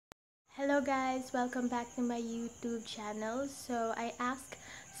Hello guys, welcome back to my YouTube channel. So I asked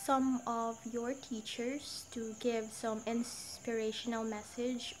some of your teachers to give some inspirational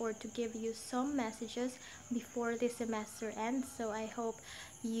message or to give you some messages before the semester ends. So I hope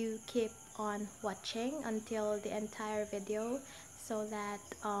you keep on watching until the entire video so that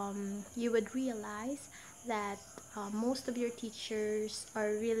you would realize that most of your teachers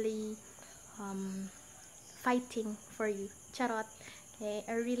are really um, fighting for you. Charot. Okay,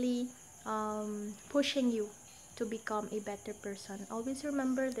 are really pushing you to become a better person. Always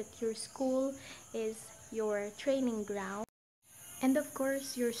remember that your school is your training ground, and of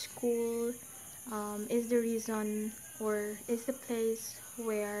course your school is the reason or is the place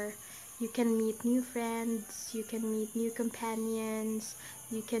where you can meet new friends, you can meet new companions,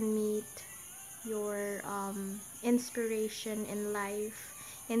 you can meet your inspiration in life,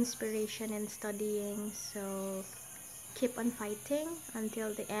 inspiration in studying. So keep on fighting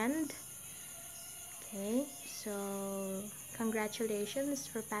until the end. Okay, so congratulations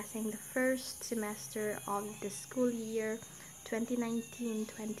for passing the first semester of the school year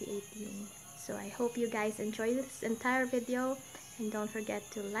 2019-2018. So I hope you guys enjoy this entire video and don't forget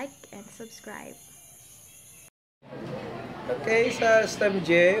to like and subscribe. Okay, sa STEM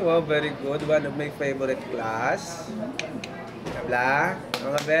J, wow, very good. One of my favorite class. Bla,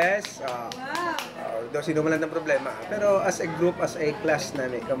 mga best. Sino man lang ng problema. Pero as a group, as a class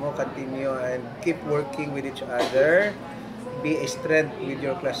namin, kamo continue and keep working with each other. Be a strength with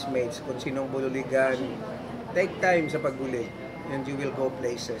your classmates. Kung sinong bululigan, take time sa pagbulig and you will go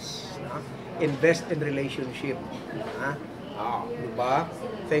places. Invest in relationship. Diba?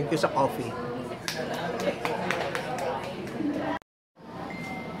 Thank you sa coffee.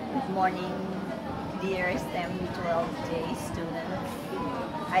 Good morning, dear STEM 12J students.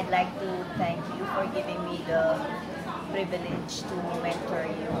 I'd like to thank you for giving me the privilege to mentor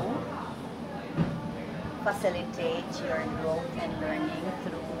you, facilitate your growth and learning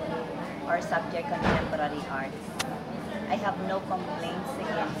through our subject Contemporary Arts. I have no complaints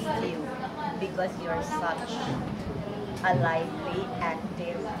against you because you're such a lively,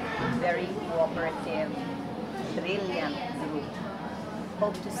 active, very cooperative, brilliant group.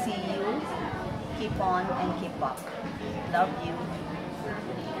 Hope to see you. Keep on and keep up. Love you.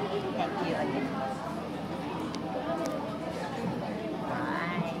 Thank you again.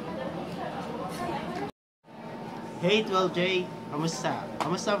 Bye. Hey 12J! Kamusta?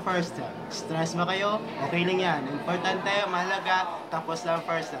 Kamusta ang first time? Stress ba kayo? Okay lang yan. Importante, mahalaga, tapos lang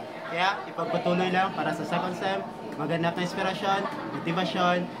first time. Kaya ipagpatuloy lang para sa second sem, maghanap ng inspirasyon,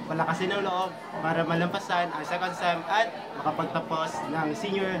 motivasyon, palakasin ng loob para malampasan ang second sem at makapagtapos ng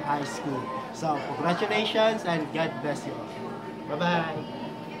senior high school. So, congratulations and God bless you. Bye-bye!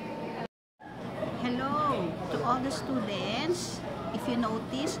 Hello to all the students. If you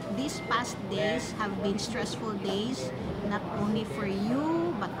notice, these past days have been stressful days, not only for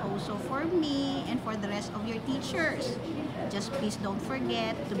you, but also for me and for the rest of your teachers. Just please don't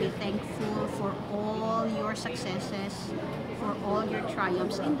forget to be thankful for all your successes, for all your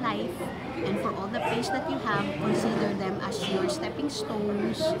triumphs in life, and for all the pains that you have. Consider them as your stepping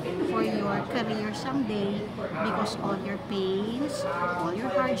stones for your career someday, because all your pains, all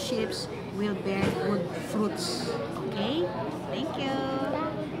your hardships will bear good fruits. Okay? Thank you.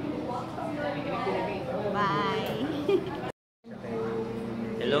 Bye.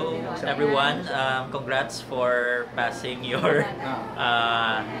 Hello everyone, congrats for passing your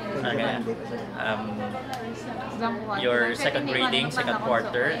second grading, second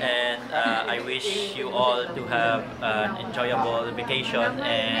quarter, and I wish you all to have an enjoyable vacation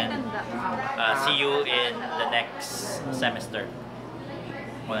and see you in the next semester.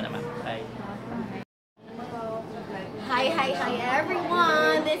 Wala naman. Bye. Hi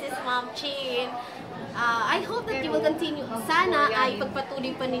everyone! This is Ma'am Chin. I hope that you will continue. Sana ay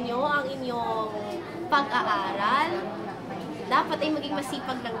pagpatuloy pa ninyo ang inyong pag-aaral. Dapat ay maging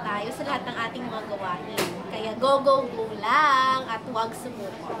masipag lang tayo sa lahat ng ating mga gawain. Kaya go lang at huwag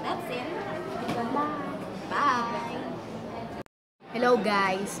sumuko. That's it. Bye! Hello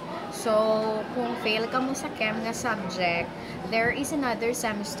guys! So, kung fail ka mo sa chem na subject, there is another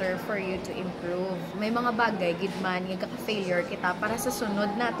semester for you to improve. May mga bagay, gid man, nga ka-failure kita para sa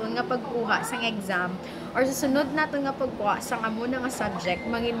sunod naton nga pagkuha sang exam or sa sunod naton nga pagkuha sang amo na nga subject,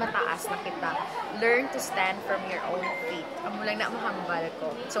 mangin mataas na kita. Learn to stand from your own feet. Amo lang na mahambal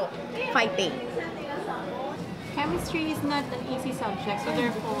ko. So, fighting! Chemistry is not an easy subject, so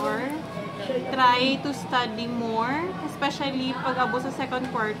therefore, try to study more, especially pag abot sa second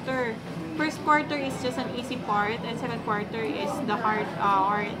quarter. first quarter is just an easy part, and second quarter is the hard,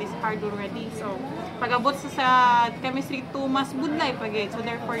 or it is hard already. So, pag-abot sa chemistry 2, mas budlay pag it. So,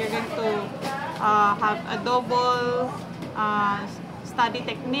 therefore, you're going to have a double study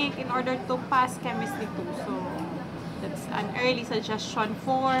technique in order to pass chemistry 2. So, that's an early suggestion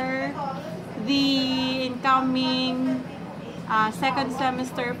for the incoming second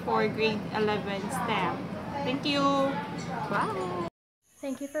semester for grade 11 STEM. Thank you. Bye!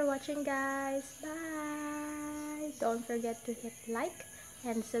 Thank you for watching, guys. Bye. Don't forget to hit like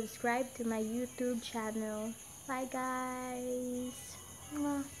and subscribe to my YouTube channel. Bye, guys.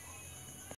 Mwah.